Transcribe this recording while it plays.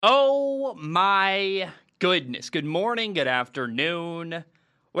Oh my goodness. Good morning, good afternoon.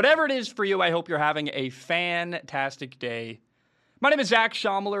 Whatever it is for you, I hope you're having a fantastic day. My name is Zach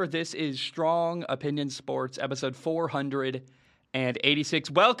Schomler. This is Strong Opinion Sports, episode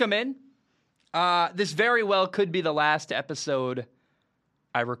 486. Welcome in. This very well could be the last episode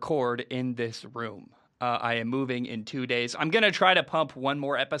I record in this room. I am moving in 2 days. I'm going to try to pump one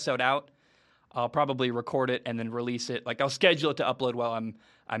more episode out. I'll probably record it and then release it. Like, I'll schedule it to upload while I'm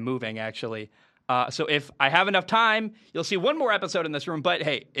moving, actually. So if I have enough time, you'll see one more episode in this room. But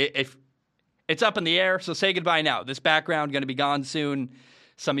hey, if it's up in the air, so say goodbye now. This background going to be gone soon.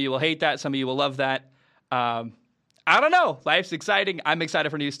 Some of you will hate that. Some of you will love that. I don't know. Life's exciting. I'm excited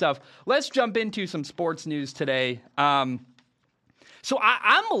for new stuff. Let's jump into some sports news today. So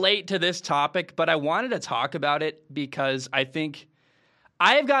I'm late to this topic, but I wanted to talk about it because I think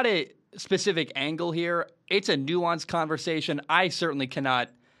I've got a specific angle here. It's a nuanced conversation. I certainly cannot.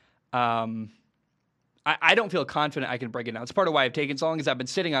 I don't feel confident I can break it down. It's part of why I've taken so long, is I've been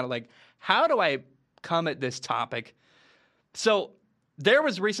sitting on it. Like, how do I come at this topic? So there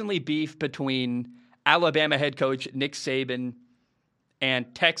was recently beef between Alabama head coach Nick Saban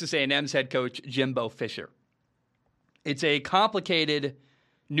and Texas A&M's head coach Jimbo Fisher. It's a complicated,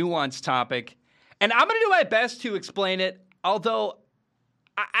 nuanced topic, and I'm going to do my best to explain it, although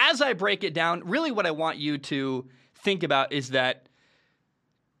as I break it down, really what I want you to think about is that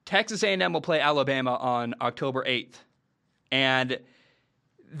Texas A&M will play Alabama on October 8th. And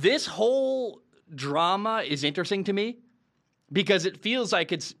this whole drama is interesting to me because it feels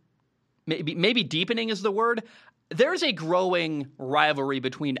like it's maybe deepening is the word. There's a growing rivalry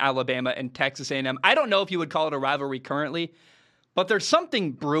between Alabama and Texas A&M. I don't know if you would call it a rivalry currently, but there's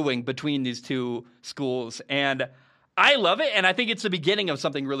something brewing between these two schools, and I love it, and I think it's the beginning of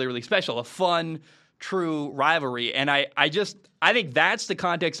something really, really special, a fun, true rivalry. And I think that's the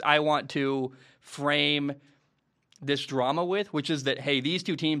context I want to frame this drama with, which is that, hey, these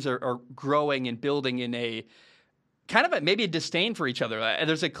two teams are growing and building in a kind of maybe a disdain for each other.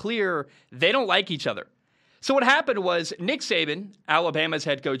 There's a clear, they don't like each other. So what happened was Nick Saban, Alabama's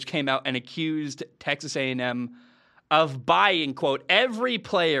head coach, came out and accused Texas A&M of buying, quote, every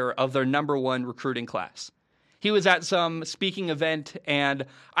player of their number one recruiting class. He was at some speaking event, and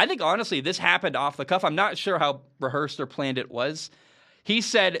I think, honestly, this happened off the cuff. I'm not sure how rehearsed or planned it was. He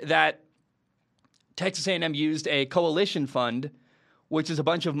said that Texas A&M used a coalition fund, which is a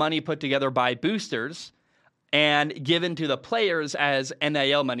bunch of money put together by boosters and given to the players as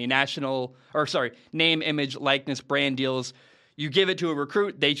NIL money, name, image, likeness, brand deals. You give it to a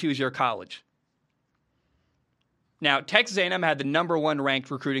recruit, they choose your college. Now, Texas A&M had the number one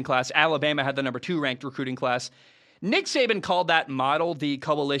ranked recruiting class. Alabama had the number two ranked recruiting class. Nick Saban called that model, the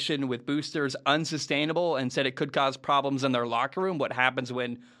coalition with boosters, unsustainable and said it could cause problems in their locker room. What happens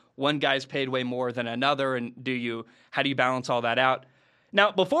when one guy's paid way more than another, and how do you balance all that out?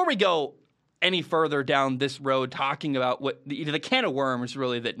 Now, before we go any further down this road talking about what the can of worms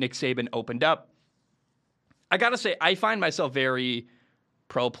really that Nick Saban opened up, I got to say, I find myself very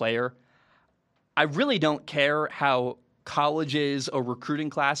pro-player. I really don't care how colleges or recruiting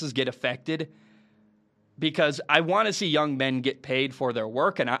classes get affected because I want to see young men get paid for their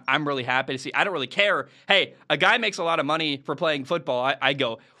work, and I'm really happy to see. I don't really care. Hey, a guy makes a lot of money for playing football. I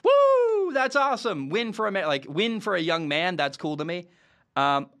go, woo, that's awesome. Win for a young man. That's cool to me.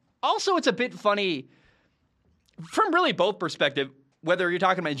 Also, it's a bit funny from really both perspectives, whether you're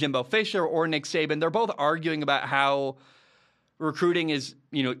talking about Jimbo Fisher or Nick Saban, they're both arguing about how recruiting is,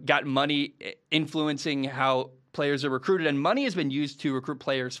 got money influencing how players are recruited, and money has been used to recruit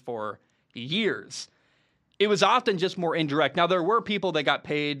players for years. It was often just more indirect. Now, there were people that got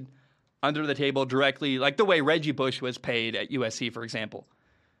paid under the table directly, like the way Reggie Bush was paid at USC, for example.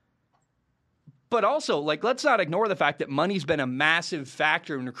 But also, let's not ignore the fact that money's been a massive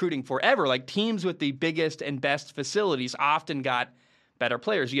factor in recruiting forever. Like, teams with the biggest and best facilities often got better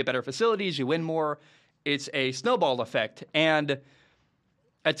players. You get better facilities, you win more. It's a snowball effect. And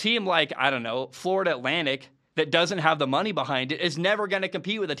a team like, Florida Atlantic that doesn't have the money behind it is never going to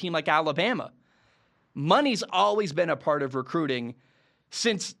compete with a team like Alabama. Money's always been a part of recruiting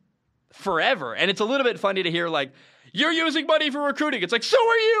since forever. And it's a little bit funny to hear, you're using money for recruiting. It's like, so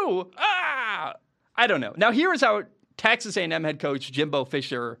are you. I don't know. Now, here's how Texas A&M head coach Jimbo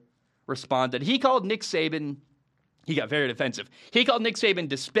Fisher responded. He called Nick Saban, he got very defensive. He called Nick Saban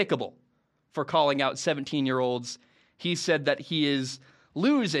despicable for calling out 17-year-olds. He said that he is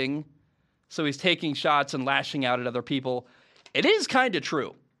losing, so he's taking shots and lashing out at other people. It is kind of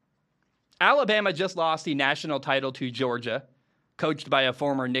true. Alabama just lost the national title to Georgia, coached by a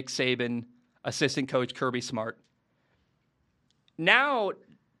former Nick Saban assistant coach, Kirby Smart. Now,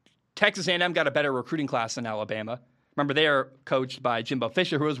 Texas A&M got a better recruiting class than Alabama. Remember, they are coached by Jimbo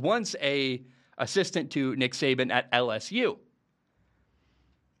Fisher, who was once a assistant to Nick Saban at LSU.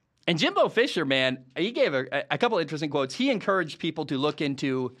 And Jimbo Fisher, man, he gave a couple interesting quotes. He encouraged people to look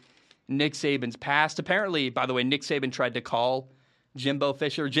into Nick Saban's past. Apparently, by the way, Nick Saban tried to call Jimbo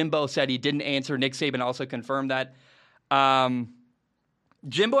Fisher. Jimbo said he didn't answer. Nick Saban also confirmed that.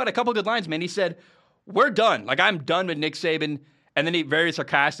 Jimbo had a couple good lines, man. He said, "We're done. Like, I'm done with Nick Saban." And then he very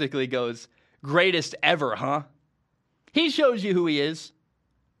sarcastically goes, "Greatest ever, huh?" He shows you who he is.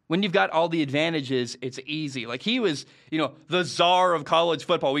 When you've got all the advantages, it's easy. Like, he was, the czar of college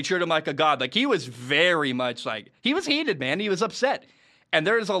football. We treated him like a god. Like, he was very much like, he was heated, man. He was upset. And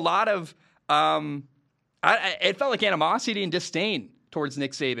there's a lot of, it felt like animosity and disdain towards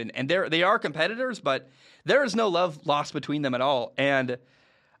Nick Saban. And they are competitors, but there is no love lost between them at all. And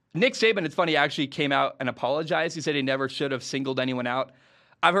Nick Saban, it's funny, actually came out and apologized. He said he never should have singled anyone out.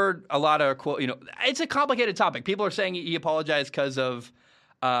 I've heard a lot of quote, it's a complicated topic. People are saying he apologized because of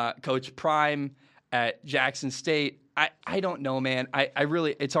Coach Prime at Jackson State. I don't know, man. I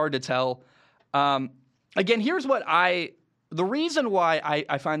really, it's hard to tell. Again, here's what the reason why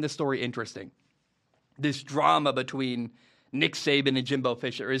I find this story interesting, this drama between Nick Saban and Jimbo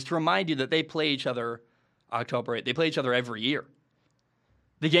Fisher, is to remind you that they play each other October 8th. They play each other every year.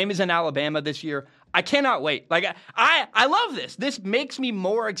 The game is in Alabama this year. I cannot wait. Like, I love this. This makes me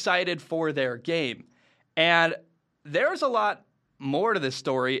more excited for their game. And there's a lot more to this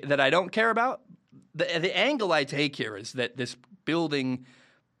story that I don't care about. The angle I take here is that this budding,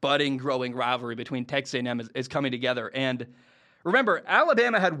 growing rivalry between Texas A&M is coming together. And remember,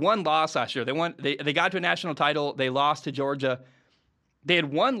 Alabama had one loss last year. They got to a national title. They lost to Georgia. They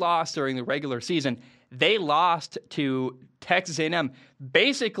had one loss during the regular season. They lost to Texas A&M.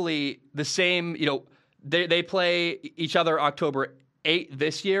 Basically the same, they play each other October 8th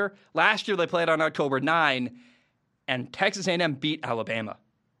this year. Last year they played on October 9, and Texas A&M beat Alabama.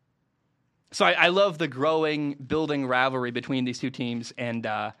 So I love the growing, building rivalry between these two teams, and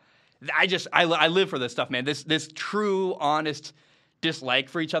I live for this stuff, man. This true, honest dislike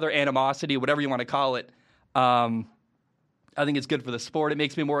for each other, animosity, whatever you want to call it. I think it's good for the sport. It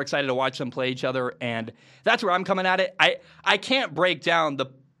makes me more excited to watch them play each other, and that's where I'm coming at it. I can't break down the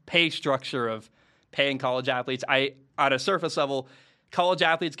pay structure of paying college athletes. On a surface level, college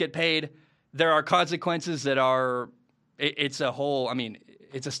athletes get paid. There are consequences that are it's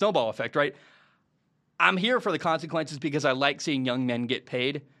a snowball effect, right? I'm here for the consequences because I like seeing young men get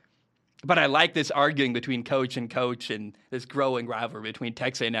paid, but I like this arguing between coach and this growing rivalry between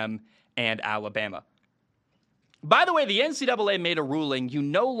Texas A&M and Alabama. By the way, the NCAA made a ruling. You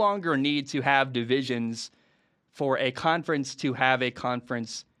no longer need to have divisions for a conference to have a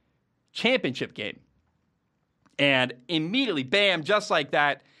conference championship game. And immediately, bam, just like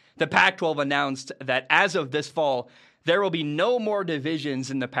that, the Pac-12 announced that as of this fall, there will be no more divisions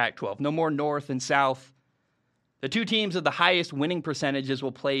in the Pac-12, no more North and South. The two teams with the highest winning percentages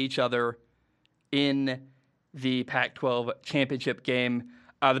will play each other in the Pac-12 championship game.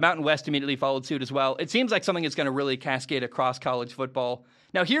 The Mountain West immediately followed suit as well. It seems like something that's going to really cascade across college football.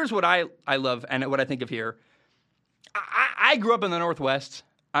 Now, here's what I love and what I think of here. I grew up in the Northwest.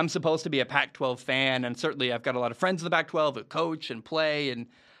 I'm supposed to be a Pac-12 fan, and certainly I've got a lot of friends in the Pac-12 who coach and play, and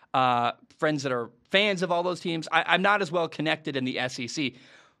friends that are fans of all those teams. I'm not as well connected in the SEC,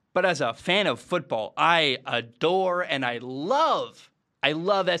 but as a fan of football, I adore and I love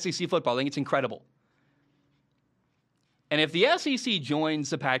SEC football. I think it's incredible. And if the SEC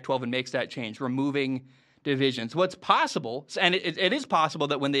joins the Pac-12 and makes that change, removing divisions, what's possible, and it is possible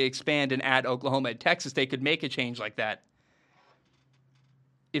that when they expand and add Oklahoma and Texas, they could make a change like that.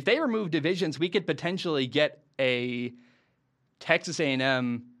 If they remove divisions, we could potentially get a Texas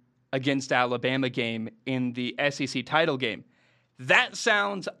A&M against Alabama game in the SEC title game. That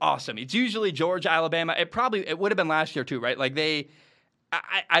sounds awesome. It's usually Georgia, Alabama. It would have been last year too, right? Like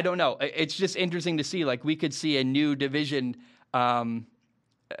I don't know. It's just interesting to see. Like, we could see a new division,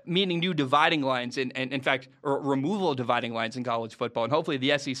 meaning new dividing lines, and in fact, or removal of dividing lines in college football, and hopefully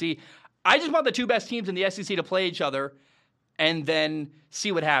the SEC. I just want the two best teams in the SEC to play each other and then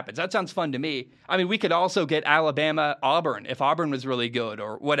see what happens. That sounds fun to me. I mean, we could also get Alabama, Auburn, if Auburn was really good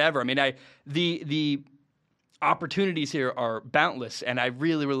or whatever. I mean, the opportunities here are boundless, and I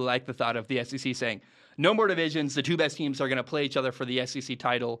really, really like the thought of the SEC saying, no more divisions. The two best teams are going to play each other for the SEC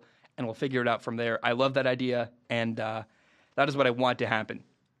title, and we'll figure it out from there. I love that idea, and that is what I want to happen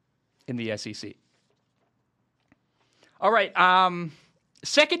in the SEC. All right,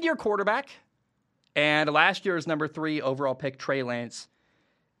 second-year quarterback, and last year's number 3 overall pick, Trey Lance,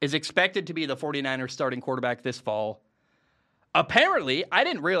 is expected to be the 49ers starting quarterback this fall. Apparently, I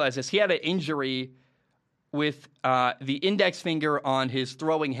didn't realize this. He had an injury with the index finger on his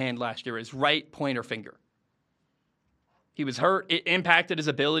throwing hand last year, his right pointer finger. He was hurt. It impacted his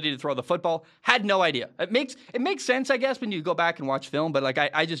ability to throw the football. Had no idea. It makes sense, I guess, when you go back and watch film, but like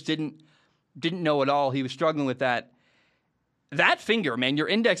I just didn't know at all. He was struggling with that. That finger, man, your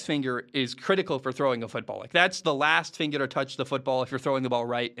index finger is critical for throwing a football. Like that's the last finger to touch the football if you're throwing the ball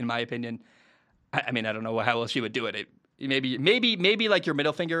right, in my opinion. I mean, I don't know how else you would do it. Maybe like your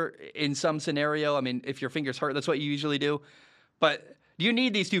middle finger in some scenario. I mean, if your finger's hurt, that's what you usually do. But you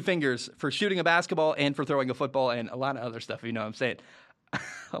need these two fingers for shooting a basketball and for throwing a football and a lot of other stuff, you know what I'm saying.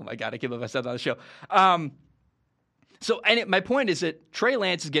 Oh, my God, I can't believe I said that on the show. My point is that Trey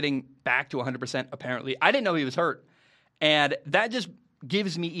Lance is getting back to 100% apparently. I didn't know he was hurt. And that just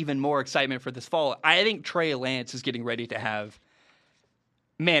gives me even more excitement for this fall. I think Trey Lance is getting ready to have,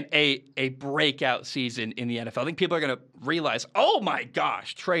 man, a breakout season in the NFL. I think people are going to realize, oh my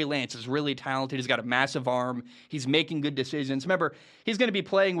gosh, Trey Lance is really talented. He's got a massive arm. He's making good decisions. Remember, he's going to be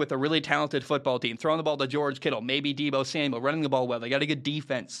playing with a really talented football team, throwing the ball to George Kittle, maybe Debo Samuel, running the ball well. They got a good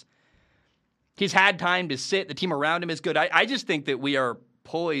defense. He's had time to sit. The team around him is good. I just think that we are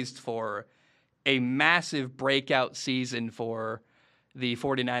poised for a massive breakout season for the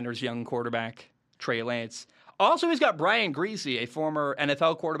 49ers young quarterback, Trey Lance. Also, he's got Brian Griese, a former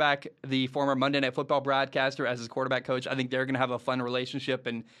NFL quarterback, the former Monday Night Football broadcaster as his quarterback coach. I think they're going to have a fun relationship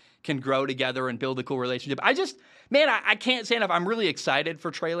and can grow together and build a cool relationship. I can't say enough. I'm really excited for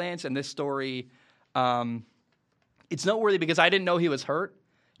Trey Lance and this story. It's noteworthy because I didn't know he was hurt.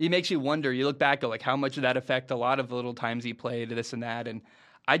 It makes you wonder. You look back at like how much did that affect a lot of the little times he played, this and that. And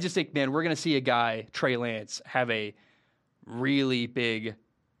I just think, man, we're going to see a guy, Trey Lance, have a really big,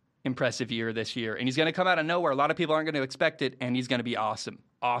 impressive year this year. And he's going to come out of nowhere. A lot of people aren't going to expect it, and he's going to be awesome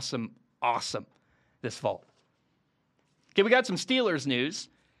this fall. Okay, we got some Steelers news.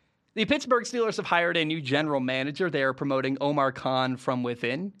 The Pittsburgh Steelers have hired a new general manager. They are promoting Omar Khan from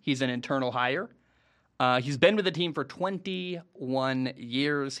within. He's an internal hire. He's been with the team for 21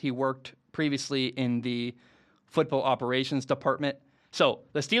 years. He worked previously in the football operations department. So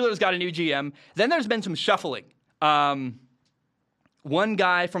the Steelers got a new GM. Then there's been some shuffling. One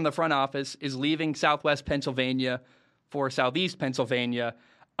guy from the front office is leaving Southwest Pennsylvania for Southeast Pennsylvania.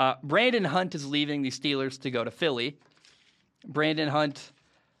 Brandon Hunt is leaving the Steelers to go to Philly. Brandon Hunt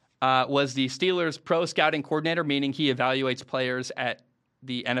was the Steelers pro scouting coordinator, meaning he evaluates players at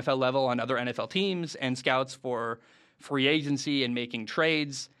the NFL level on other NFL teams and scouts for free agency and making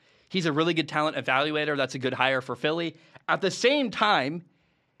trades. He's a really good talent evaluator. That's a good hire for Philly. At the same time,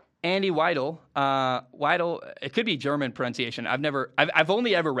 Andy Weidel, it could be German pronunciation. I've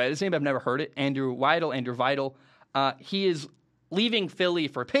only ever read his name. I've never heard it. Andrew Weidel. He is leaving Philly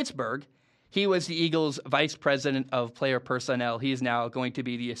for Pittsburgh. He was the Eagles' vice president of player personnel. He is now going to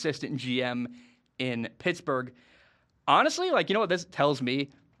be the assistant GM in Pittsburgh. Honestly, like, you know what this tells me?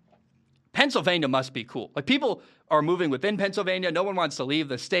 Pennsylvania must be cool. Like, people are moving within Pennsylvania. No one wants to leave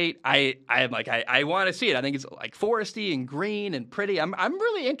the state. I want to see it. I think it's like foresty and green and pretty. I'm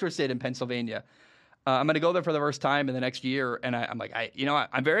really interested in Pennsylvania. I'm going to go there for the first time in the next year, and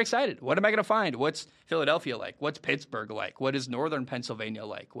I'm very excited. What am I going to find? What's Philadelphia like? What's Pittsburgh like? What is northern Pennsylvania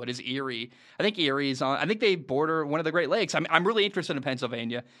like? What is Erie? I think Erie's on. I think they border one of the Great Lakes. I'm really interested in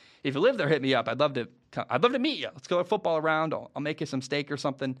Pennsylvania. If you live there, hit me up. I'd love to meet you. Let's go to football around. I'll make you some steak or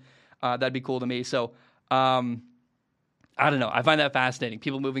something. That'd be cool to me. So, I don't know. I find that fascinating.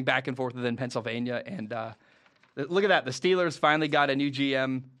 People moving back and forth within Pennsylvania, and look at that. The Steelers finally got a new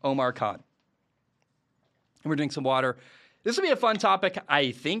GM, Omar Khan. And we're drinking some water. This will be a fun topic,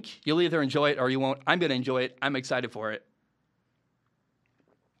 I think. You'll either enjoy it or you won't. I'm going to enjoy it. I'm excited for it.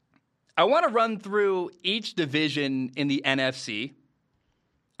 I want to run through each division in the NFC.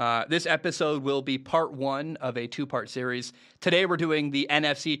 This episode will be part one of a two-part series. Today we're doing the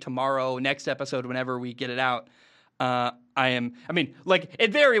NFC. Tomorrow, next episode, whenever we get it out,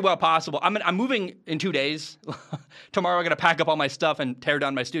 it's very well possible. I'm moving in 2 days. Tomorrow I'm going to pack up all my stuff and tear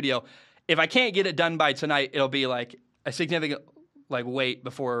down my studio. If I can't get it done by tonight, it'll be like a significant wait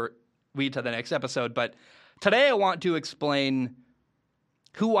before we get to the next episode. But today I want to explain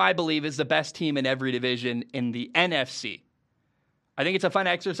who I believe is the best team in every division in the NFC. I think it's a fun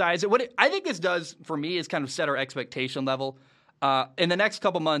exercise. What I think this does for me is kind of set our expectation level. In the next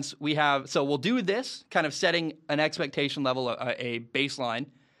couple months, we'll do this, kind of setting an expectation level, a baseline.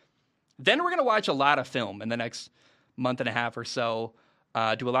 Then we're going to watch a lot of film in the next month and a half or so.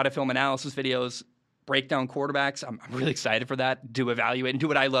 Do a lot of film analysis videos, break down quarterbacks. I'm really excited for that, to evaluate and do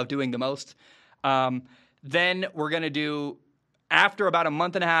what I love doing the most. Then we're going to do after about a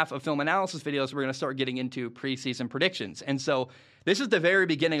month and a half of film analysis videos, we're going to start getting into preseason predictions. And so this is the very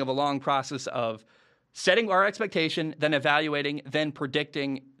beginning of a long process of setting our expectation, then evaluating, then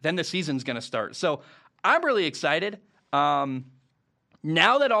predicting, then the season's going to start. So I'm really excited. Now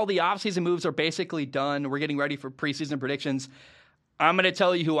that all the offseason moves are basically done, we're getting ready for preseason predictions. I'm going to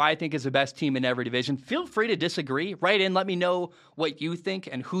tell you who I think is the best team in every division. Feel free to disagree. Write in, let me know what you think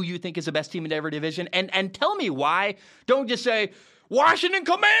and who you think is the best team in every division. And tell me why. Don't just say, Washington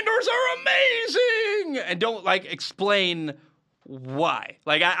Commanders are amazing! And don't, explain why.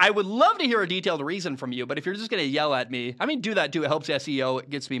 I would love to hear a detailed reason from you, but if you're just going to yell at me, do that too. It helps SEO. It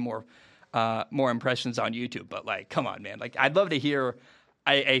gets me more impressions on YouTube. But, come on, man. I'd love to hear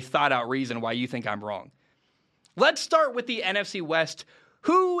a thought-out reason why you think I'm wrong. Let's start with the NFC West.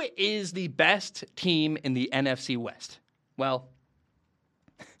 Who is the best team in the NFC West? Well,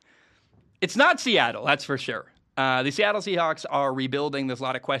 it's not Seattle, that's for sure. The Seattle Seahawks are rebuilding. There's a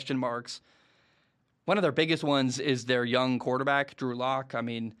lot of question marks. One of their biggest ones is their young quarterback, Drew Lock.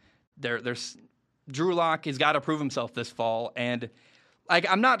 Drew Lock has got to prove himself this fall. And,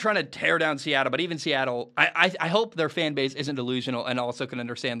 I'm not trying to tear down Seattle, but even Seattle, I hope their fan base isn't delusional and also can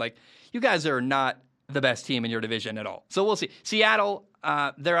understand, you guys are not the best team in your division at all. So we'll see. Seattle,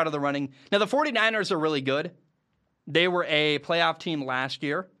 they're out of the running. Now, the 49ers are really good. They were a playoff team last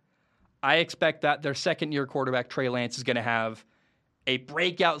year. I expect that their second-year quarterback, Trey Lance, is going to have a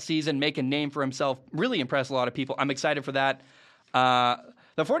breakout season, make a name for himself, really impress a lot of people. I'm excited for that.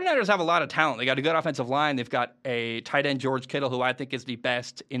 The 49ers have a lot of talent. They got a good offensive line. They've got a tight end, George Kittle, who I think is the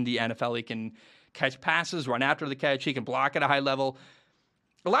best in the NFL. He can catch passes, run after the catch. He can block at a high level.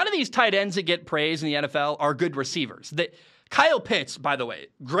 A lot of these tight ends that get praise in the NFL are good receivers. Kyle Pitts, by the way,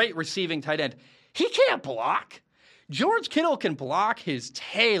 great receiving tight end. He can't block. George Kittle can block his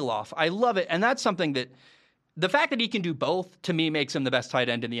tail off. I love it. And that's something that the fact that he can do both, to me, makes him the best tight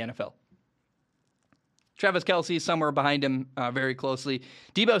end in the NFL. Travis Kelce somewhere behind him very closely.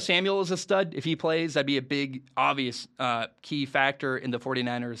 Deebo Samuel is a stud. If he plays, that'd be a big, obvious key factor in the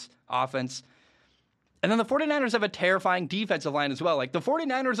 49ers offense. And then the 49ers have a terrifying defensive line as well. The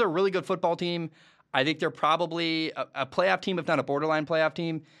 49ers are a really good football team. I think they're probably a playoff team, if not a borderline playoff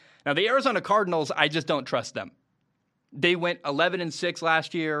team. Now, the Arizona Cardinals, I just don't trust them. They went 11-6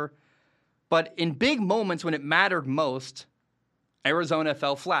 last year. But in big moments when it mattered most, Arizona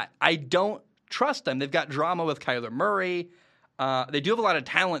fell flat. I don't trust them. They've got drama with Kyler Murray. They do have a lot of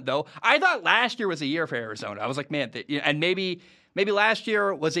talent, though. I thought last year was a year for Arizona. I was like, man, and maybe last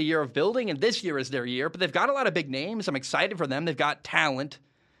year was a year of building, and this year is their year. But they've got a lot of big names. I'm excited for them. They've got talent.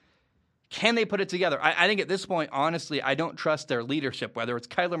 Can they put it together? I think at this point, honestly, I don't trust their leadership, whether it's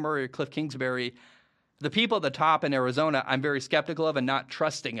Kyler Murray or Cliff Kingsbury. The people at the top in Arizona, I'm very skeptical of and not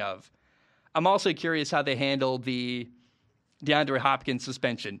trusting of. I'm also curious how they handled the DeAndre Hopkins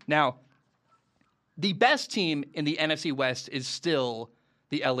suspension. Now, the best team in the NFC West is still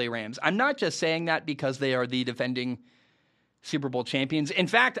the LA Rams. I'm not just saying that because they are the defending Super Bowl champions. In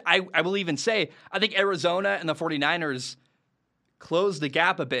fact, I will even say, I think Arizona and the 49ers close the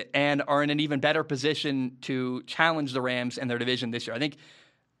gap a bit and are in an even better position to challenge the Rams in their division this year. I think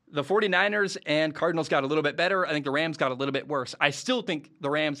the 49ers and Cardinals got a little bit better. I think the Rams got a little bit worse. I still think the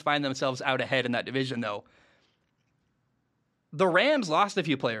Rams find themselves out ahead in that division, though. The Rams lost a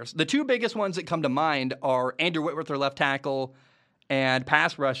few players. The two biggest ones that come to mind are Andrew Whitworth, their left tackle, and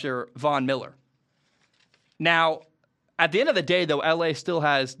pass rusher Von Miller. Now, at the end of the day, though, LA still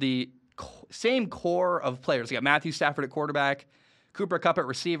has the same core of players. You got Matthew Stafford at quarterback, Cooper Kupp at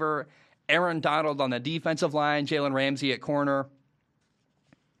receiver, Aaron Donald on the defensive line, Jalen Ramsey at corner.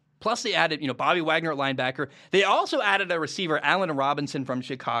 Plus, they added, Bobby Wagner at linebacker. They also added a receiver, Allen Robinson from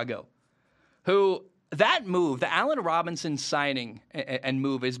Chicago, who that move, the Allen Robinson signing and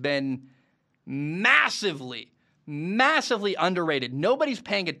move has been massively underrated. Nobody's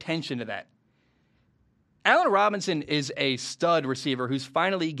paying attention to that. Allen Robinson is a stud receiver who's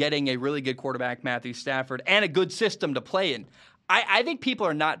finally getting a really good quarterback, Matthew Stafford, and a good system to play in. I think people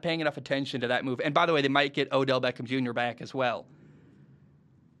are not paying enough attention to that move. And by the way, they might get Odell Beckham Jr. back as well.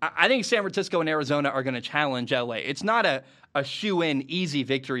 I think San Francisco and Arizona are going to challenge LA. It's not a shoe-in easy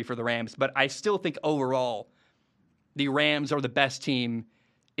victory for the Rams, but I still think overall the Rams are the best team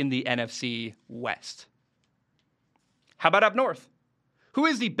in the NFC West. How about up north? Who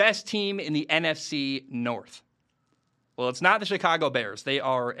is the best team in the NFC North? Well, it's not the Chicago Bears. They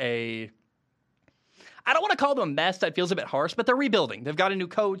are I don't want to call them a mess. That feels a bit harsh, but they're rebuilding. They've got a new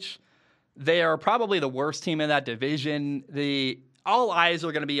coach. They are probably the worst team in that division. All eyes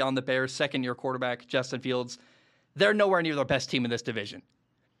are going to be on the Bears' second-year quarterback, Justin Fields. They're nowhere near the best team in this division.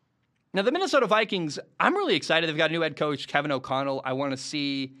 Now, the Minnesota Vikings, I'm really excited. They've got a new head coach, Kevin O'Connell.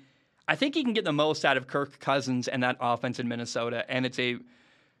 I think he can get the most out of Kirk Cousins and that offense in Minnesota. And it's a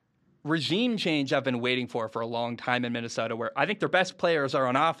regime change I've been waiting for a long time in Minnesota, where I think their best players are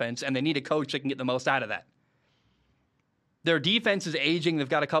on offense and they need a coach that can get the most out of that. Their defense is aging. They've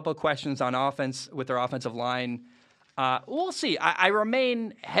got a couple of questions on offense with their offensive line. We'll see. I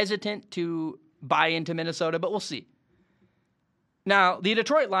remain hesitant to buy into Minnesota, but we'll see. Now, the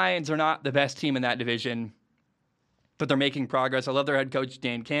Detroit Lions are not the best team in that division, but they're making progress. I love their head coach,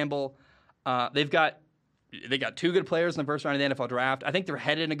 Dan Campbell. They got two good players in the first round of the NFL draft. I think they're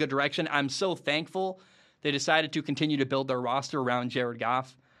headed in a good direction. I'm so thankful they decided to continue to build their roster around Jared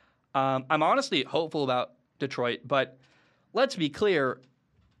Goff. I'm honestly hopeful about Detroit, but let's be clear.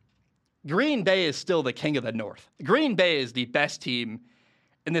 Green Bay is still the king of the North. Green Bay is the best team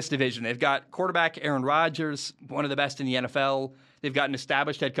in this division. They've got quarterback Aaron Rodgers, one of the best in the NFL. They've got an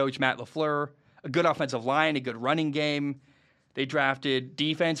established head coach, Matt LaFleur, a good offensive line, a good running game. They drafted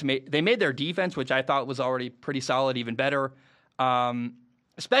defense. They made their defense, which I thought was already pretty solid, even better.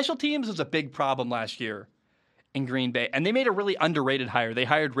 Special teams was a big problem last year in Green Bay, and they made a really underrated hire. They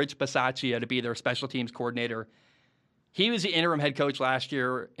hired Rich Bisaccia to be their special teams coordinator. He was the interim head coach last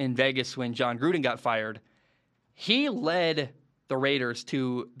year in Vegas when John Gruden got fired. He led the Raiders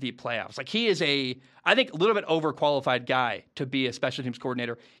to the playoffs. Like, he is I think a little bit overqualified guy to be a special teams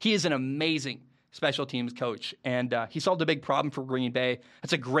coordinator. He is an amazing special teams coach, and he solved a big problem for Green Bay.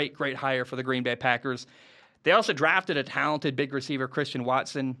 That's a great, great hire for the Green Bay Packers. They also drafted a talented big receiver, Christian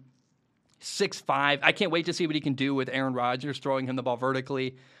Watson, 6'5". I can't wait to see what he can do with Aaron Rodgers throwing him the ball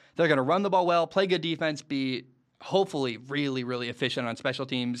vertically. They're going to run the ball well, play good defense, be hopefully really, really efficient on special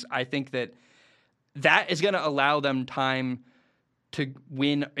teams. I think that is going to allow them time to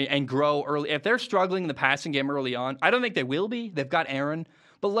win and grow early. If they're struggling in the passing game early on, I don't think they will be. They've got Aaron.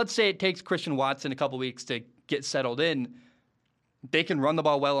 But let's say it takes Christian Watson a couple weeks to get settled in. They can run the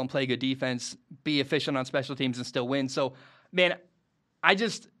ball well and play good defense, be efficient on special teams, and still win. So, man,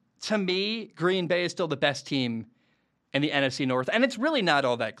 to me, Green Bay is still the best team in the NFC North. And it's really not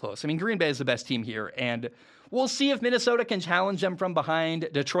all that close. I mean, Green Bay is the best team here. And we'll see if Minnesota can challenge them from behind.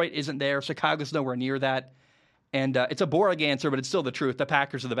 Detroit isn't there. Chicago's nowhere near that. And it's a boring answer, but it's still the truth. The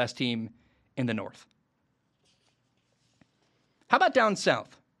Packers are the best team in the North. How about down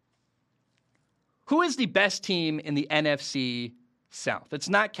south? Who is the best team in the NFC South? It's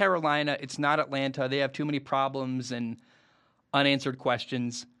not Carolina. It's not Atlanta. They have too many problems and unanswered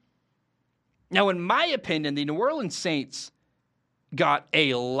questions. Now, in my opinion, the New Orleans Saints got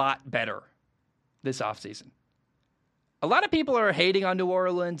a lot better this offseason. A lot of people are hating on New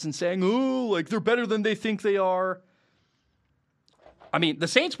Orleans and saying, oh, like they're better than they think they are. I mean, the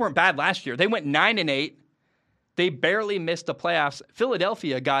Saints weren't bad last year. They went 9-8. They barely missed the playoffs.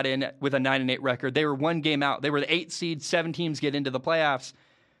 Philadelphia got in with a 9-8 record. They were one game out. They were the 8th seed. 7 teams get into the playoffs.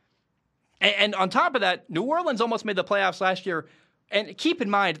 And on top of that, New Orleans almost made the playoffs last year. And keep in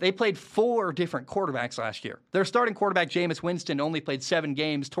mind, they played 4 different quarterbacks last year. Their starting quarterback, Jameis Winston, only played 7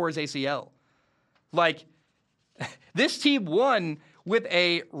 games, tore his ACL. Like, this team won with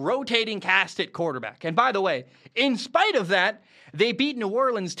a rotating cast at quarterback. And by the way, in spite of that, they beat New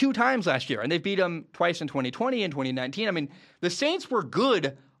Orleans 2 times last year, and they beat them twice in 2020 and 2019. I mean, the Saints were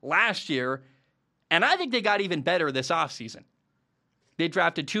good last year, and I think they got even better this offseason. They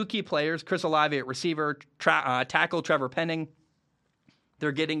drafted 2 key players, Chris Olave at receiver, tackle Trevor Penning.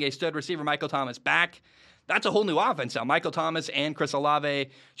 They're getting a stud receiver, Michael Thomas, back. That's a whole new offense now. Michael Thomas and Chris Olave.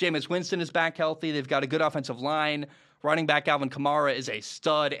 Jameis Winston is back healthy. They've got a good offensive line. Running back Alvin Kamara is a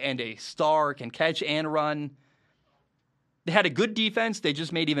stud and a star, can catch and run. They had a good defense. They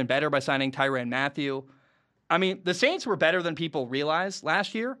just made even better by signing Tyrann Mathieu. I mean, the Saints were better than people realized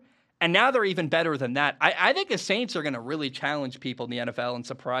last year, and now they're even better than that. I think the Saints are going to really challenge people in the NFL and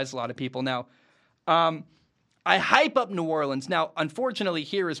surprise a lot of people. Now, I hype up New Orleans. Now, unfortunately,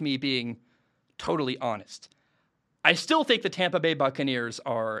 here is me being totally honest. I still think the Tampa Bay Buccaneers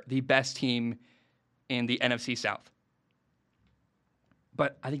are the best team in the NFC South.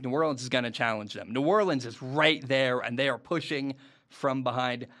 But I think New Orleans is going to challenge them. New Orleans is right there, and they are pushing from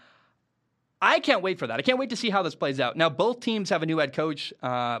behind. I can't wait for that. I can't wait to see how this plays out. Now, both teams have a new head coach.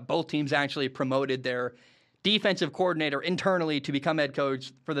 Both teams actually promoted their defensive coordinator internally to become head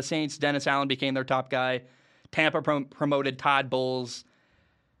coach. For the Saints, Dennis Allen became their top guy. Tampa promoted Todd Bowles.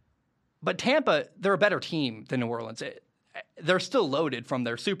 But Tampa, they're a better team than New Orleans. They're still loaded from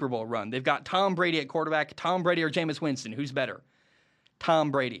their Super Bowl run. They've got Tom Brady at quarterback. Tom Brady or Jameis Winston. Who's better?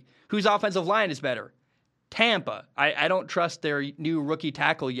 Tom Brady. Whose offensive line is better? Tampa. I don't trust their new rookie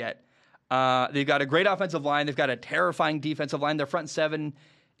tackle yet. They've got a great offensive line. They've got a terrifying defensive line. Their front 7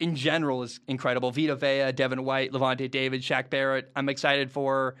 in general is incredible. Vita Vea, Devin White, Levante David, Shaq Barrett. I'm excited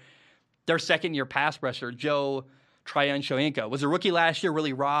for their second-year pass rusher, Joe Tryon-Shoyinka. Was a rookie last year,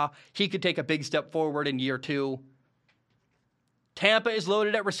 really raw. He could take a big step forward in year 2. Tampa is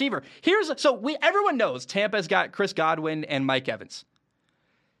loaded at receiver. Everyone knows Tampa's got Chris Godwin and Mike Evans.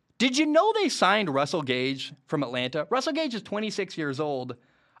 Did you know they signed Russell Gage from Atlanta? Russell Gage is 26 years old.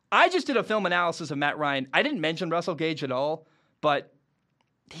 I just did a film analysis of Matt Ryan. I didn't mention Russell Gage at all, but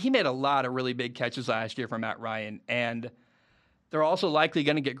he made a lot of really big catches last year for Matt Ryan, and they're also likely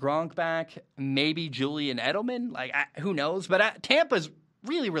going to get Gronk back, maybe Julian Edelman. Who knows? But Tampa's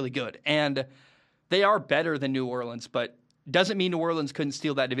really, really good, and they are better than New Orleans, but doesn't mean New Orleans couldn't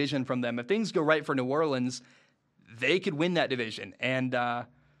steal that division from them. If things go right for New Orleans, they could win that division. And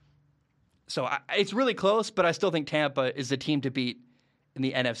so it's really close, but I still think Tampa is the team to beat in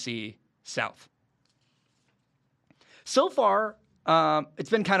the NFC South. So far, it's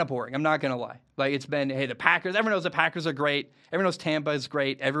been kind of boring. I'm not going to lie. It's been, the Packers. Everyone knows the Packers are great. Everyone knows Tampa is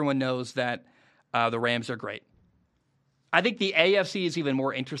great. Everyone knows that the Rams are great. I think the AFC is even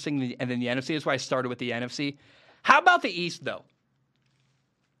more interesting than the NFC. That's why I started with the NFC. How about the East, though?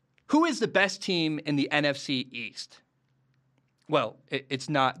 Who is the best team in the NFC East? Well, it's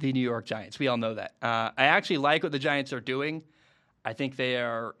not the New York Giants. We all know that. I actually like what the Giants are doing. I think they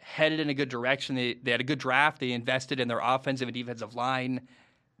are headed in a good direction. They had a good draft. They invested in their offensive and defensive line.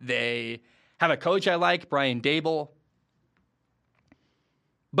 They have a coach I like, Brian Daboll.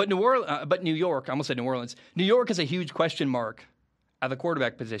 But New York, I almost said New Orleans. New York is a huge question mark at the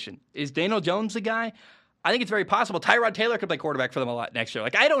quarterback position. Is Daniel Jones the guy? I think it's very possible. Tyrod Taylor could play quarterback for them a lot next year.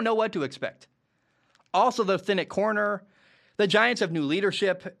 I don't know what to expect. Also, they're thin at corner. The Giants have new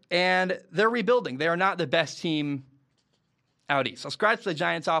leadership, and they're rebuilding. They are not the best team out east. So scratch the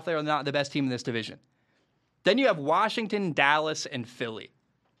Giants off. They're not the best team in this division. Then you have Washington, Dallas, and Philly.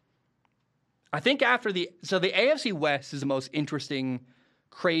 I think the AFC West is the most interesting,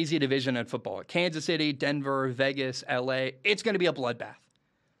 crazy division in football. Kansas City, Denver, Vegas, LA. It's going to be a bloodbath.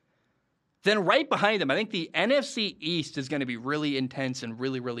 Then right behind them, I think the NFC East is going to be really intense and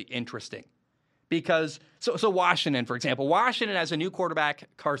really, really interesting. Because, so Washington, for example. Washington has a new quarterback,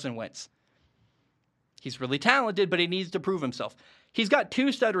 Carson Wentz. He's really talented, but he needs to prove himself. He's got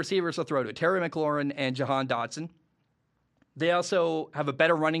 2 stud receivers to throw to, Terry McLaurin and Jahan Dotson. They also have a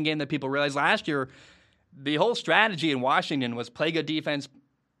better running game than people realized. Last year, the whole strategy in Washington was play good defense,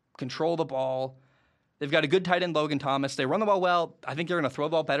 control the ball. They've got a good tight end, Logan Thomas. They run the ball well. I think they're going to throw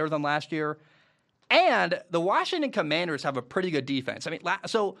the ball better than last year. And the Washington Commanders have a pretty good defense.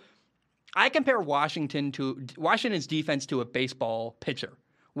 So I compare Washington's defense to a baseball pitcher,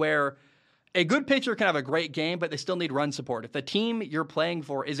 where a good pitcher can have a great game, but they still need run support. If the team you're playing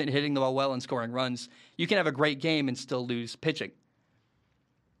for isn't hitting the ball well and scoring runs, you can have a great game and still lose pitching.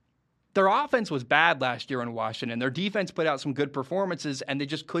 Their offense was bad last year in Washington. Their defense put out some good performances, and they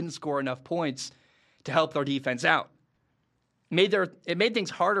just couldn't score enough points to help their defense out. It made things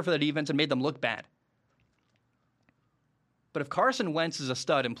harder for the defense and made them look bad. But if Carson Wentz is a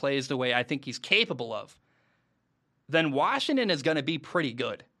stud and plays the way I think he's capable of, then Washington is going to be pretty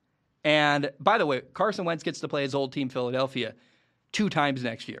good. And by the way, Carson Wentz gets to play his old team, Philadelphia, 2 times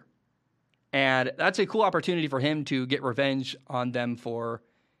next year. And that's a cool opportunity for him to get revenge on them for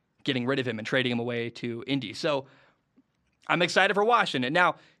getting rid of him and trading him away to Indy. So I'm excited for Washington.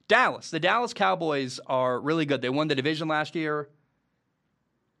 Now, the Dallas Cowboys are really good. They won the division last year.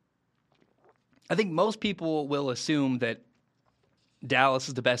 I think most people will assume that Dallas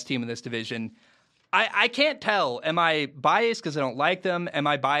is the best team in this division. I can't tell. Am I biased because I don't like them? Am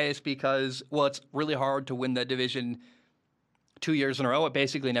I biased because, it's really hard to win that division 2 years in a row? It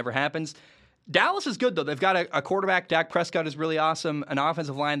basically never happens. Dallas is good, though. They've got a quarterback. Dak Prescott is really awesome. An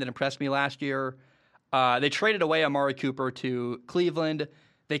offensive line that impressed me last year. They traded away Amari Cooper to Cleveland.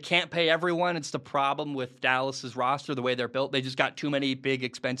 They can't pay everyone. It's the problem with Dallas's roster, the way they're built. They just got too many big,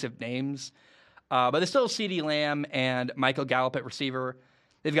 expensive names. But they still have CeeDee Lamb and Michael Gallup at receiver.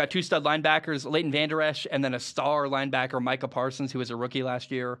 They've got 2 stud linebackers, Leighton Vander Esch, and then a star linebacker, Micah Parsons, who was a rookie last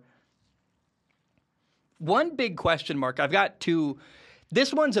year. One big question mark, I've got 2.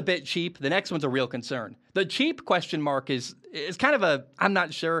 This one's a bit cheap. The next one's a real concern. The cheap question mark is kind of I'm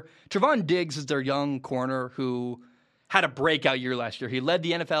not sure. Trevon Diggs is their young corner who had a breakout year last year. He led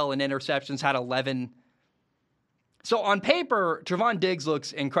the NFL in interceptions, had 11. So on paper, Trevon Diggs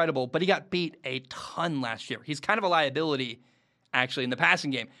looks incredible, but he got beat a ton last year. He's kind of a liability, actually, in the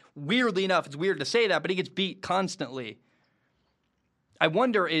passing game. Weirdly enough, it's weird to say that, but he gets beat constantly. I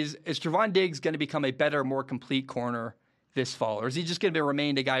wonder, is Trevon Diggs going to become a better, more complete corner this fall? Or is he just going to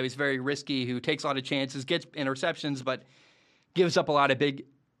remain a guy who's very risky, who takes a lot of chances, gets interceptions, but gives up a lot of big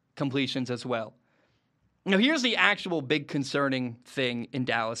completions as well. Now, here's the actual big concerning thing in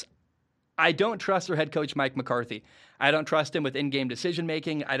Dallas. I don't trust their head coach, Mike McCarthy. I don't trust him with in-game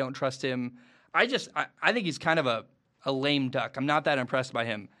decision-making. I don't trust him. I think he's kind of a lame duck. I'm not that impressed by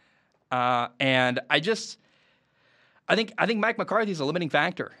him. And I think Mike McCarthy is a limiting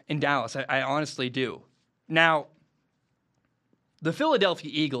factor in Dallas. I honestly do. Now, the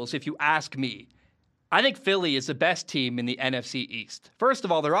Philadelphia Eagles, if you ask me, I think Philly is the best team in the NFC East. First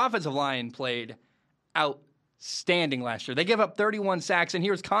of all, their offensive line played outstanding last year. They gave up 31 sacks, and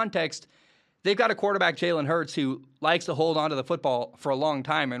here's context. They've got a quarterback, Jalen Hurts, who likes to hold on to the football for a long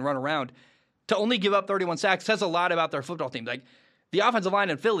time and run around. To only give up 31 sacks says a lot about their football team. Like, the offensive line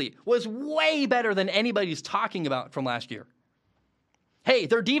in Philly was way better than anybody's talking about from last year. Hey,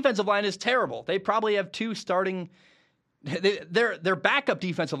 their defensive line is terrible. They probably have two starting. Their backup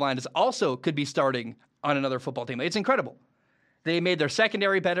defensive line could be starting on another football team. It's incredible. They made their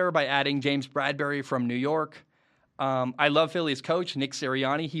secondary better by adding James Bradbury from New York. I love Philly's coach, Nick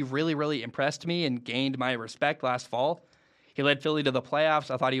Sirianni. He really, really impressed me and gained my respect last fall. He led Philly to the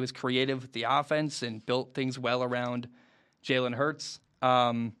playoffs. I thought he was creative with the offense and built things well around Jalen Hurts.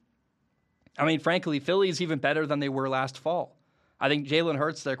 Frankly, Philly is even better than they were last fall. I think Jalen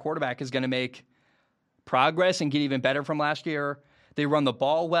Hurts, their quarterback, is going to make progress and get even better from last year. They run the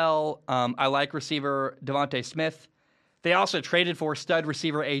ball well. I like receiver Devontae Smith. They also traded for stud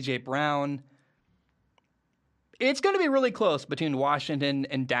receiver A.J. Brown. It's going to be really close between Washington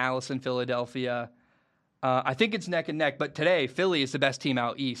and Dallas and Philadelphia. I think it's neck and neck, but today Philly is the best team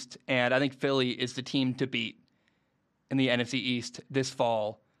out east, and I think Philly is the team to beat in the NFC East this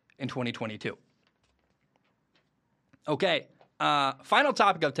fall in 2022. Okay, final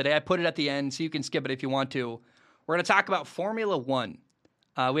topic of today. I put it at the end, so you can skip it if you want to. We're going to talk about Formula One.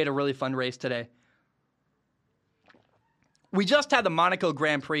 We had a really fun race today. We just had the Monaco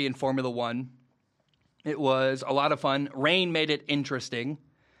Grand Prix in Formula One. It was a lot of fun. Rain made it interesting.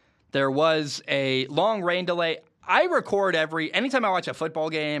 There was a long rain delay. I record anytime I watch a football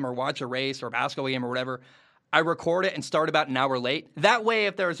game or watch a race or a basketball game or whatever, I record it and start about an hour late. That way,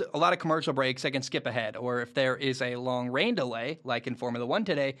 if there's a lot of commercial breaks, I can skip ahead. Or if there is a long rain delay, like in Formula One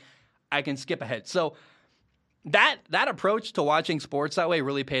today, I can skip ahead. So that approach to watching sports that way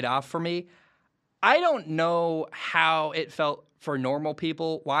really paid off for me. I don't know how it felt for normal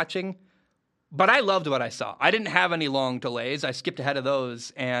people watching, but I loved what I saw. I didn't have any long delays. I skipped ahead of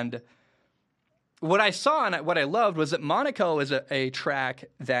those. And what I saw and what I loved was that Monaco is a track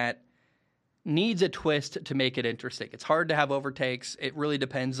that needs a twist to make it interesting. It's hard to have overtakes. It really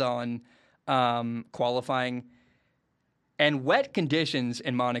depends on qualifying. And wet conditions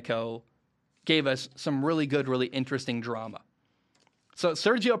in Monaco gave us some really good, really interesting drama. So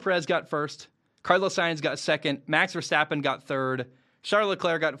Sergio Perez got first. Carlos Sainz got second. Max Verstappen got third. Charles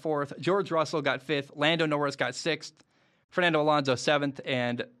Leclerc got fourth. George Russell got fifth. Lando Norris got sixth. Fernando Alonso seventh.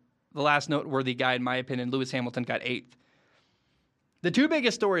 And the last noteworthy guy, in my opinion, Lewis Hamilton got eighth. The two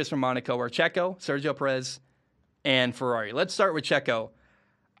biggest stories from Monaco are Checo, Sergio Perez, and Ferrari. Let's start with Checo.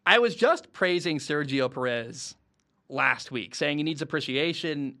 I was just praising Sergio Perez last week, saying he needs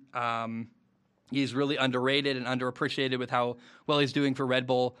appreciation. He's really underrated and underappreciated with how well he's doing for Red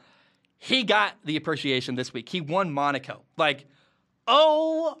Bull. He got the appreciation this week. He won Monaco. Like,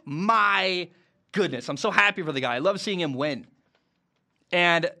 oh my goodness. I'm so happy for the guy. I love seeing him win.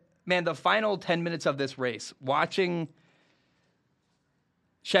 And, man, the final 10 minutes of this race, watching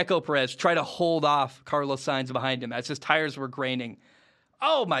Checo Perez try to hold off Carlos Sainz behind him as his tires were graining.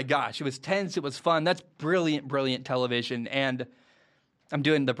 Oh, my gosh. It was tense. It was fun. That's brilliant, brilliant television. And I'm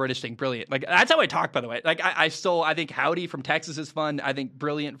doing the British thing. Brilliant. Like, that's how I talk, by the way. Like, I think Howdy from Texas is fun. I think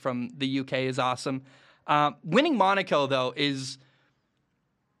brilliant from the UK is awesome. Winning Monaco, though, is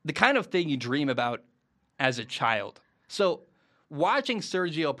the kind of thing you dream about as a child. So watching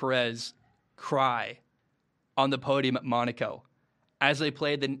Sergio Perez cry on the podium at Monaco as they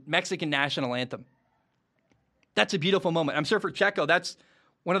played the Mexican national anthem, that's a beautiful moment. I'm sure for Checo, that's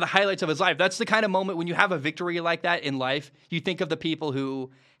one of the highlights of his life. That's the kind of moment when you have a victory like that in life, you think of the people who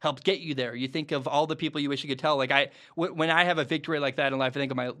helped get you there. You think of all the people you wish you could tell. Like when I have a victory like that in life, I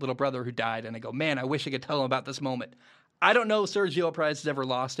think of my little brother who died, and I go, man, I wish I could tell him about this moment. I don't know if Sergio Perez has ever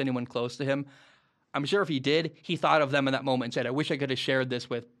lost anyone close to him. I'm sure if he did, he thought of them in that moment and said, I wish I could have shared this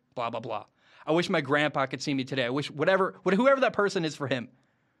with blah, blah, blah. I wish my grandpa could see me today. I wish whoever that person is for him.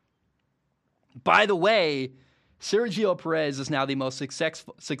 By the way, Sergio Perez is now the most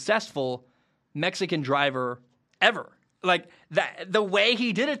successful Mexican driver ever. Like, the way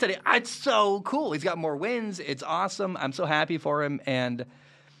he did it today, it's so cool. He's got more wins. It's awesome. I'm so happy for him. And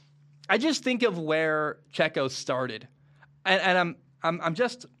I just think of where Checo started. And I'm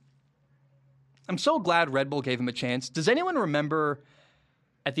just I'm so glad Red Bull gave him a chance. Does anyone remember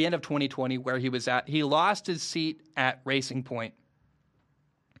at the end of 2020 where he was at? He lost his seat at Racing Point.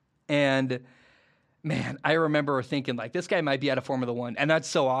 And, man, I remember thinking, like, this guy might be out of Formula One. And that's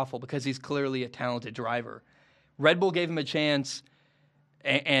so awful because he's clearly a talented driver. Red Bull gave him a chance.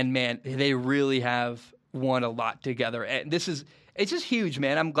 And man, they really have won a lot together. And it's just huge,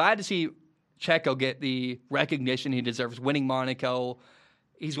 man. I'm glad to see Checo get the recognition he deserves, winning Monaco.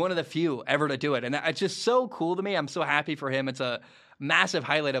 He's one of the few ever to do it. And it's just so cool to me. I'm so happy for him. It's a massive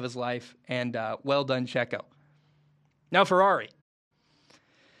highlight of his life. And well done, Checo. Now, Ferrari.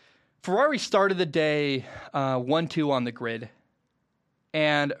 Ferrari started the day 1-2 on the grid.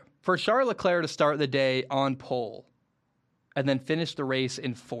 And for Charles Leclerc to start the day on pole and then finish the race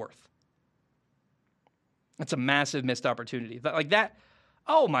in fourth. That's a massive missed opportunity. Like that,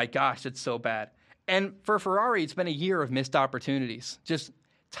 oh my gosh, it's so bad. And for Ferrari, it's been a year of missed opportunities. Just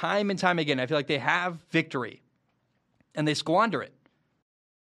time and time again, I feel like they have victory, and they squander it.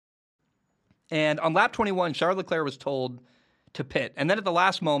 And on lap 21, Charles Leclerc was told to pit. And then at the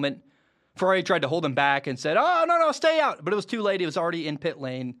last moment, Ferrari tried to hold him back and said, oh, no, stay out. But it was too late. He was already in pit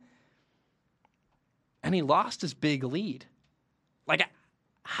lane. And he lost his big lead. Like,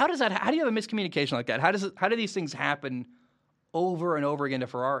 how do you have a miscommunication like that? How do these things happen over and over again to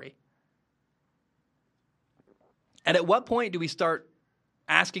Ferrari? And at what point do we start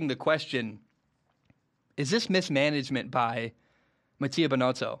asking the question, is this mismanagement by Mattia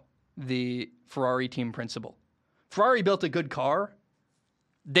Binotto, the Ferrari team principal? Ferrari built a good car.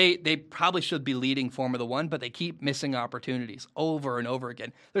 They probably should be leading Formula One, but they keep missing opportunities over and over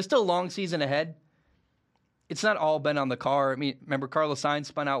again. There's still a long season ahead. It's not all been on the car. I mean, remember Carlos Sainz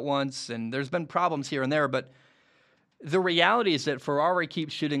spun out once, and there's been problems here and there, but the reality is that Ferrari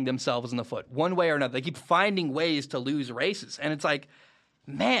keeps shooting themselves in the foot one way or another. They keep finding ways to lose races, and it's like,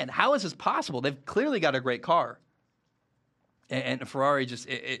 man, how is this possible? They've clearly got a great car, and Ferrari just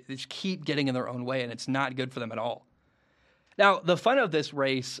keep getting in their own way, and it's not good for them at all. Now, the fun of this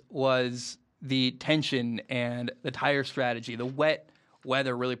race was the tension and the tire strategy. The wet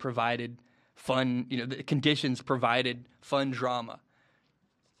weather really provided fun, the conditions provided fun drama.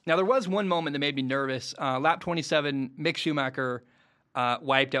 Now, there was one moment that made me nervous. Lap 27, Mick Schumacher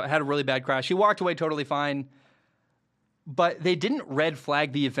wiped out, had a really bad crash. He walked away totally fine, but they didn't red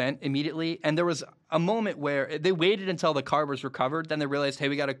flag the event immediately, and there was a moment where they waited until the car was recovered, then they realized, hey,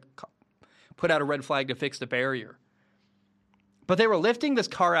 we got to put out a red flag to fix the barrier. But they were lifting this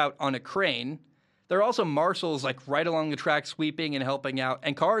car out on a crane. There are also marshals like right along the track sweeping and helping out,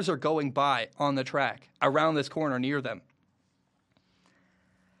 and cars are going by on the track around this corner near them.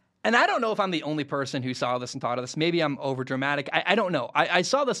 And I don't know if I'm the only person who saw this and thought of this. Maybe I'm overdramatic. I don't know. I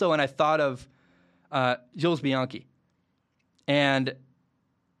saw this, though, and I thought of Jules Bianchi. And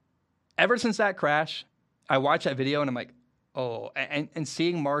ever since that crash, I watched that video, and I'm like, oh, and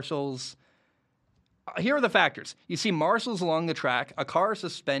seeing marshals. Here are the factors. You see marshals along the track, a car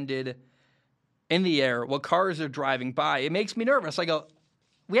suspended in the air while cars are driving by. It makes me nervous. I go,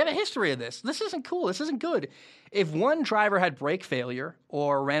 we have a history of this. This isn't cool. This isn't good. If one driver had brake failure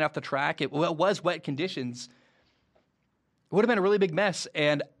or ran off the track, it was wet conditions, it would have been a really big mess.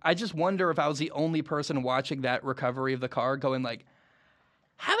 And I just wonder if I was the only person watching that recovery of the car going like,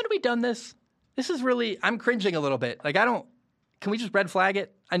 haven't we done this? This is really, I'm cringing a little bit. Like, can we just red flag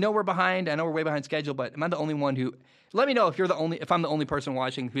it? I know we're behind. I know we're way behind schedule, but am I the only one who, let me know if I'm the only person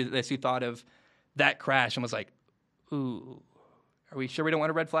watching who thought of that crash and was like, ooh, are we sure we don't want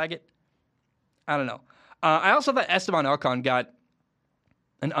to red flag it? I don't know. I also thought Esteban Ocon got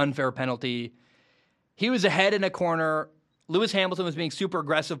an unfair penalty. He was ahead in a corner. Lewis Hamilton was being super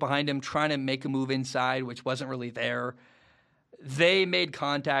aggressive behind him, trying to make a move inside, which wasn't really there. They made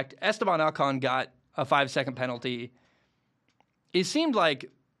contact. Esteban Ocon got a 5-second penalty. It seemed like,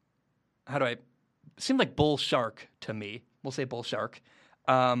 bull shark to me. We'll say bull shark.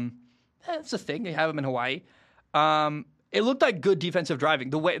 That's a thing. They have them in Hawaii. It looked like good defensive driving.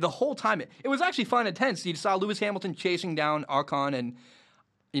 The whole time, it was actually fun and tense. You saw Lewis Hamilton chasing down Ocon, and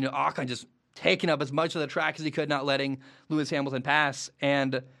Ocon just taking up as much of the track as he could, not letting Lewis Hamilton pass.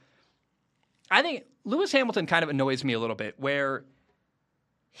 And I think Lewis Hamilton kind of annoys me a little bit, where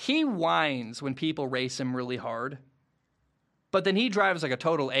he whines when people race him really hard, but then he drives like a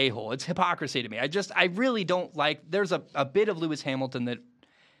total a-hole. It's hypocrisy to me. I really don't like. There's a bit of Lewis Hamilton that.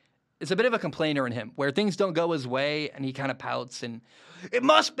 It's a bit of a complainer in him, where things don't go his way, and he kind of pouts, and it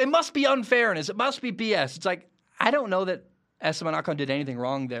must be unfairness. It must be BS. It's like, I don't know that Esteban Ocon did anything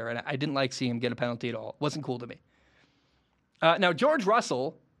wrong there, and I didn't like seeing him get a penalty at all. It wasn't cool to me. Now, George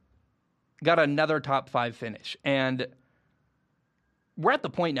Russell got another top 5 finish, and we're at the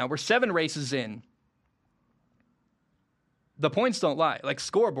point now. We're 7 races in. The points don't lie. Like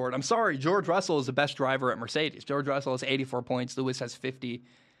scoreboard, I'm sorry, George Russell is the best driver at Mercedes. George Russell has 84 points. Lewis has 50.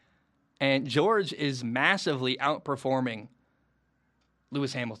 And George is massively outperforming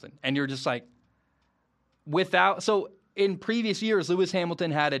Lewis Hamilton. And you're just like, so in previous years, Lewis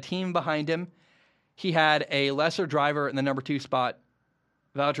Hamilton had a team behind him. He had a lesser driver in the number 2 spot,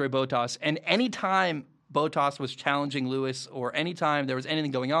 Valtteri Bottas. And anytime Bottas was challenging Lewis or anytime there was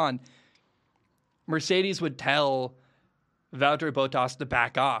anything going on, Mercedes would tell Valtteri Bottas to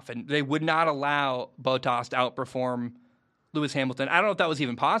back off, and they would not allow Bottas to outperform Lewis Hamilton. I don't know if that was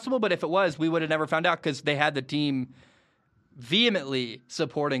even possible, but if it was, we would have never found out because they had the team vehemently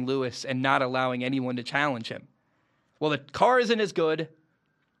supporting Lewis and not allowing anyone to challenge him. Well, the car isn't as good,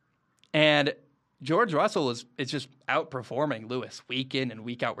 and George Russell is just outperforming Lewis week in and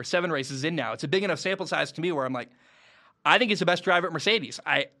week out. We're 7 races in now. It's a big enough sample size to me where I'm like, I think he's the best driver at Mercedes.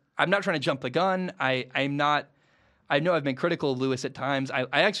 I'm not trying to jump the gun. I'm not. I know I've been critical of Lewis at times. I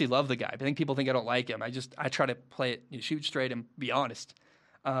actually love the guy. I think people think I don't like him. I try to play it, shoot straight and be honest.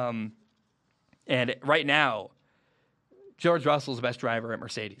 And right now, George Russell's the best driver at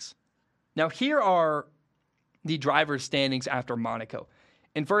Mercedes. Now, here are the drivers' standings after Monaco.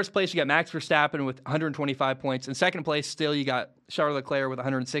 In first place, you got Max Verstappen with 125 points. In second place, still, you got Charles Leclerc with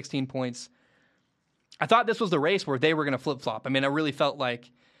 116 points. I thought this was the race where they were going to flip-flop. I mean, I really felt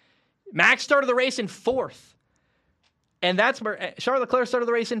like Max started the race in 4th. And that's where Charles Leclerc started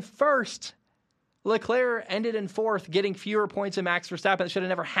the race in 1st. Leclerc ended in 4th, getting fewer points than Max Verstappen. That should have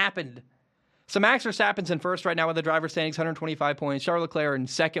never happened. So Max Verstappen's in 1st right now with the driver standings, 125 points. Charles Leclerc in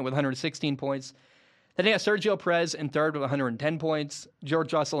 2nd with 116 points. Then you got Sergio Perez in 3rd with 110 points.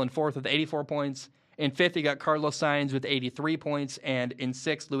 George Russell in 4th with 84 points. In 5th, you got Carlos Sainz with 83 points. And in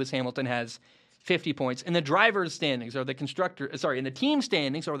 6th, Lewis Hamilton has 50 points. In the driver's standings, in the team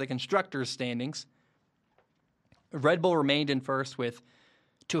standings or the constructor's standings, Red Bull remained in 1st with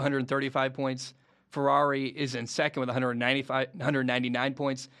 235 points. Ferrari is in 2nd with 199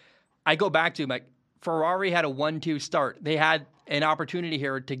 points. I go back to Ferrari had a 1-2 start. They had an opportunity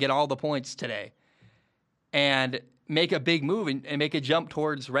here to get all the points today and make a big move and make a jump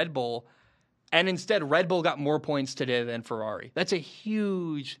towards Red Bull. And instead, Red Bull got more points today than Ferrari. That's a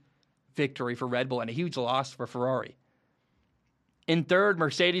huge victory for Red Bull and a huge loss for Ferrari. In 3rd,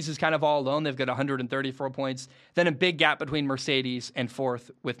 Mercedes is kind of all alone. They've got 134 points. Then a big gap between Mercedes and 4th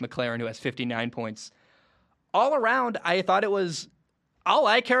with McLaren, who has 59 points. All around, I thought it was all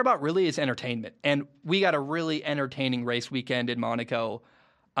I care about really is entertainment. And we got a really entertaining race weekend in Monaco.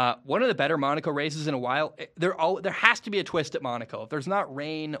 One of the better Monaco races in a while. There has to be a twist at Monaco. If there's not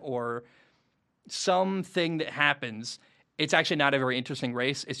rain or something that happens, it's actually not a very interesting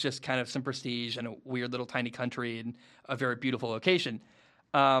race. It's just kind of some prestige and a weird little tiny country and a very beautiful location.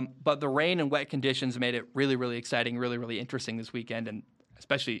 But the rain and wet conditions made it really, really exciting, really, really interesting this weekend, and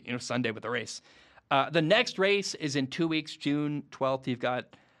especially Sunday with the race. The next race is in 2 weeks, June 12th. You've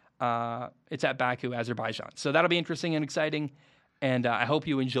got it's at Baku, Azerbaijan. So that'll be interesting and exciting. And I hope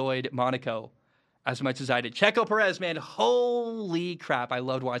you enjoyed Monaco as much as I did. Checo Perez, man, holy crap. I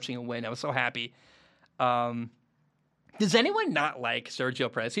loved watching him win. I was so happy. Does anyone not like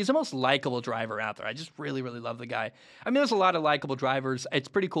Sergio Perez? He's the most likable driver out there. I just really, really love the guy. I mean, there's a lot of likable drivers. It's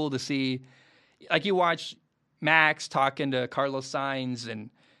pretty cool to see. Like you watch Max talking to Carlos Sainz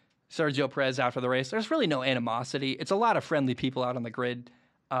and Sergio Perez after the race. There's really no animosity. It's a lot of friendly people out on the grid.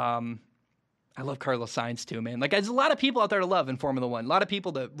 I love Carlos Sainz too, man. There's a lot of people out there to love in Formula One. A lot of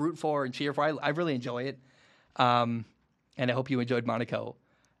people to root for and cheer for. I really enjoy it. And I hope you enjoyed Monaco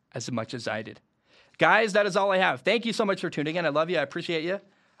as much as I did. Guys, that is all I have. Thank you so much for tuning in. I love you. I appreciate you.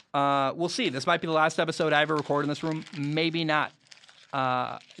 We'll see. This might be the last episode I ever record in this room. Maybe not.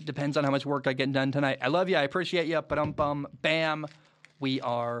 It depends on how much work I get done tonight. I love you. I appreciate you. Ba-dum-bum. Bam. We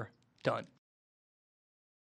are done.